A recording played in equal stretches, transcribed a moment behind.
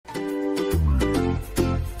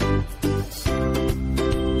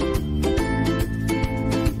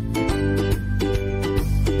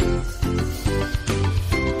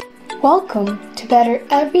Welcome to Better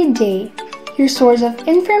Every Day, your source of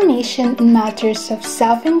information in matters of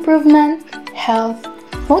self-improvement, health,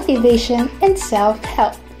 motivation, and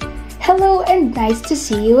self-help. Hello and nice to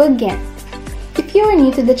see you again. If you are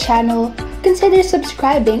new to the channel, consider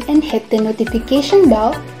subscribing and hit the notification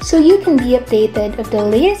bell so you can be updated of the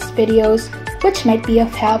latest videos which might be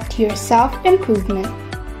of help to your self-improvement.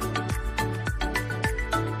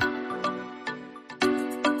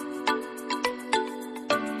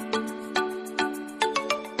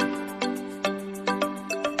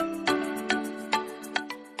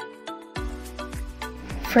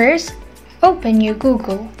 First, open your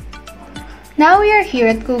Google. Now we are here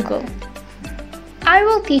at Google. I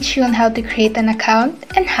will teach you on how to create an account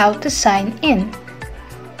and how to sign in.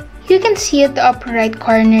 You can see at the upper right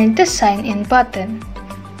corner the sign in button.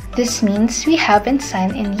 This means we haven't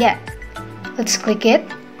signed in yet. Let's click it.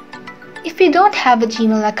 If you don't have a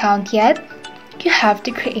Gmail account yet, you have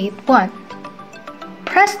to create one.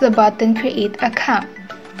 Press the button Create Account.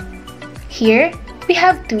 Here, we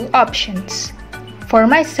have two options. For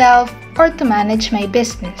myself or to manage my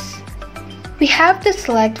business. We have to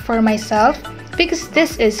select for myself because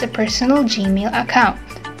this is a personal Gmail account.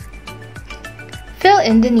 Fill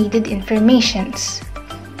in the needed informations.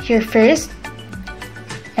 Your first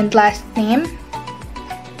and last name,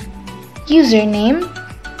 username,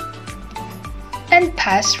 and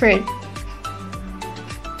password.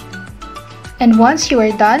 And once you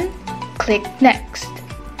are done, click Next.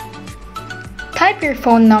 Type your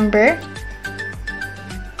phone number.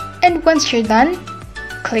 And once you're done,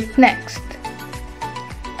 click Next.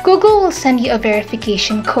 Google will send you a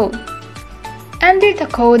verification code. Enter the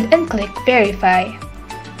code and click Verify.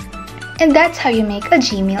 And that's how you make a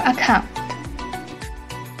Gmail account.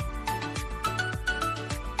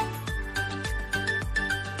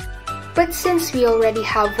 But since we already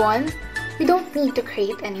have one, we don't need to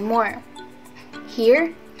create any more.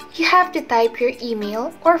 Here, you have to type your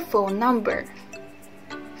email or phone number.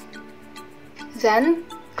 Then,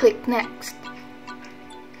 click Next.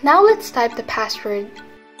 Now let's type the password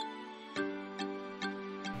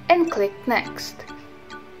and click Next.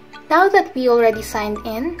 Now that we already signed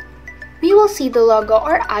in, we will see the logo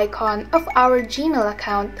or icon of our Gmail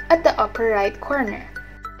account at the upper right corner.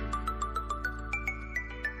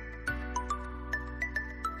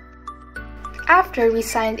 After we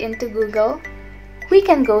signed into Google, we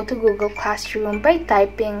can go to Google Classroom by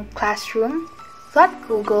typing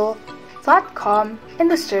classroom.google.com in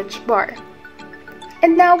the search bar.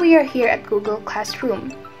 And now we are here at Google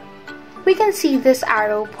Classroom. We can see this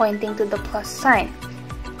arrow pointing to the plus sign.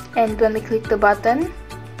 And when we click the button,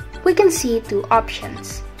 we can see two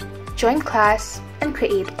options, Join Class and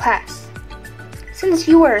Create Class. Since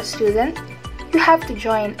you are a student, you have to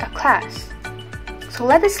join a class. So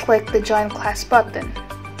let us click the Join Class button.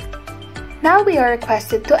 Now we are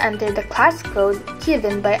requested to enter the class code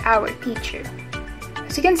given by our teacher.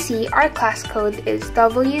 As you can see, our class code is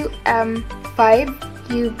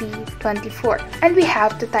WM5UB24 and we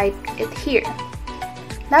have to type it here.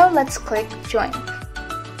 Now let's click Join.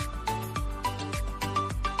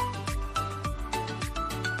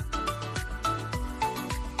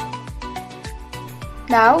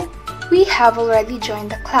 Now, we have already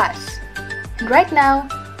joined the class. And right now,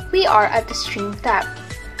 we are at the Stream tab.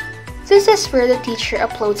 This is where the teacher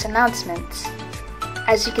uploads announcements.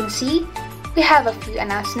 As you can see, we have a few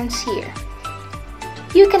announcements here.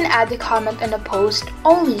 You can add a comment on a post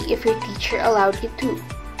only if your teacher allowed you to.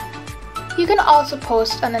 You can also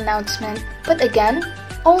post an announcement, but again,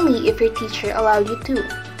 only if your teacher allowed you to.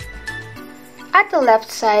 At the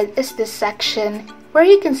left side is this section where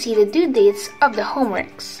you can see the due dates of the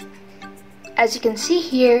homeworks. As you can see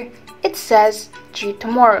here, it says due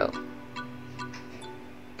tomorrow.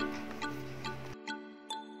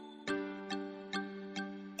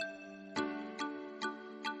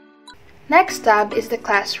 Next tab is the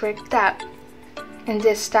Classwork tab. In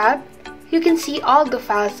this tab, you can see all the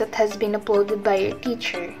files that has been uploaded by your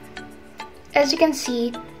teacher. As you can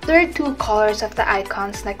see, there are two colors of the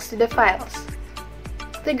icons next to the files.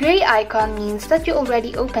 The gray icon means that you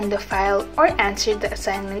already opened the file or answered the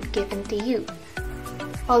assignment given to you,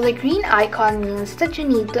 while the green icon means that you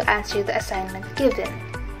need to answer the assignment given.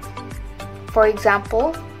 For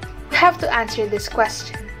example, we have to answer this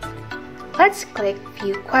question. Let's click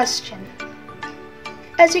View Question.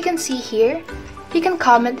 As you can see here, you can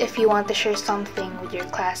comment if you want to share something with your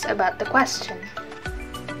class about the question.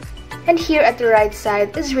 And here at the right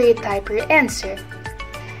side is where you type your answer.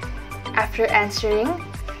 After answering,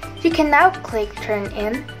 you can now click Turn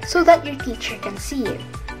In so that your teacher can see it.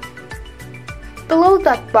 Below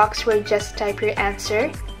that box where you just type your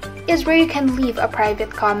answer is where you can leave a private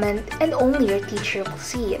comment and only your teacher will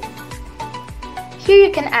see it. Here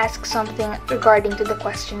you can ask something regarding to the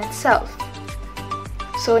question itself.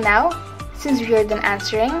 So now, since we are done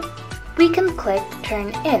answering, we can click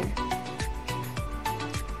Turn In.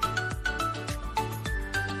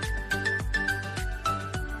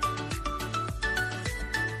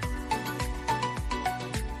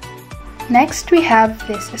 Next, we have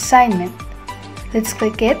this assignment. Let's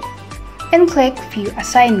click it and click View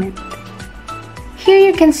Assignment. Here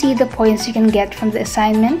you can see the points you can get from the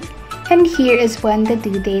assignment, and here is when the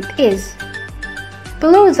due date is.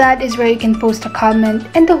 Below that is where you can post a comment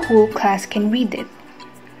and the whole class can read it.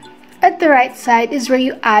 At the right side is where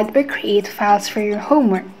you add or create files for your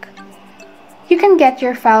homework. You can get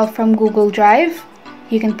your file from Google Drive,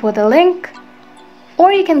 you can put a link,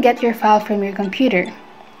 or you can get your file from your computer.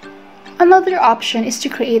 Another option is to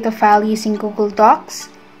create a file using Google Docs,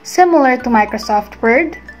 similar to Microsoft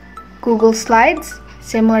Word, Google Slides,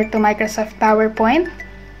 similar to Microsoft PowerPoint,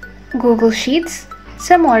 Google Sheets,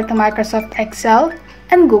 similar to Microsoft Excel,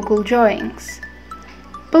 and Google Drawings.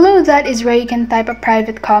 Below that is where you can type a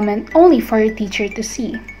private comment only for your teacher to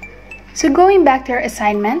see. So going back to our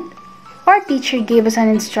assignment, our teacher gave us an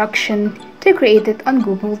instruction to create it on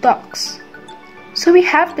Google Docs. So we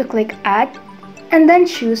have to click Add and then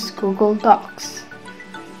choose Google Docs.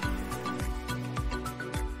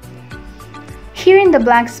 Here in the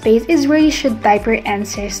blank space is where you should type your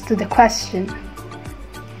answers to the question.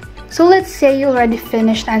 So let's say you already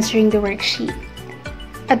finished answering the worksheet.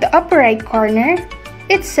 At the upper right corner,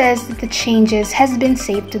 it says that the changes has been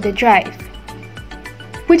saved to the drive.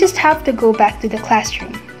 We just have to go back to the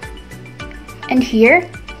classroom. And here,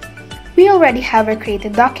 we already have our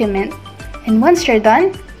created document, and once you're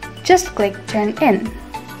done, just click Turn In.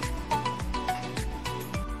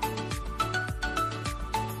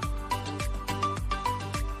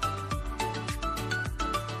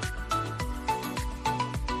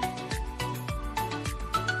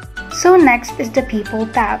 So next is the People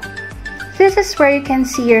tab. This is where you can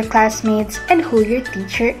see your classmates and who your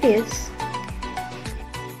teacher is.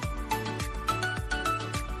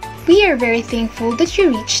 We are very thankful that you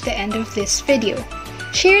reached the end of this video.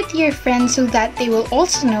 Share it to your friends so that they will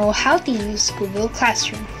also know how to use Google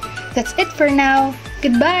Classroom. That's it for now.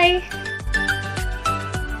 Goodbye!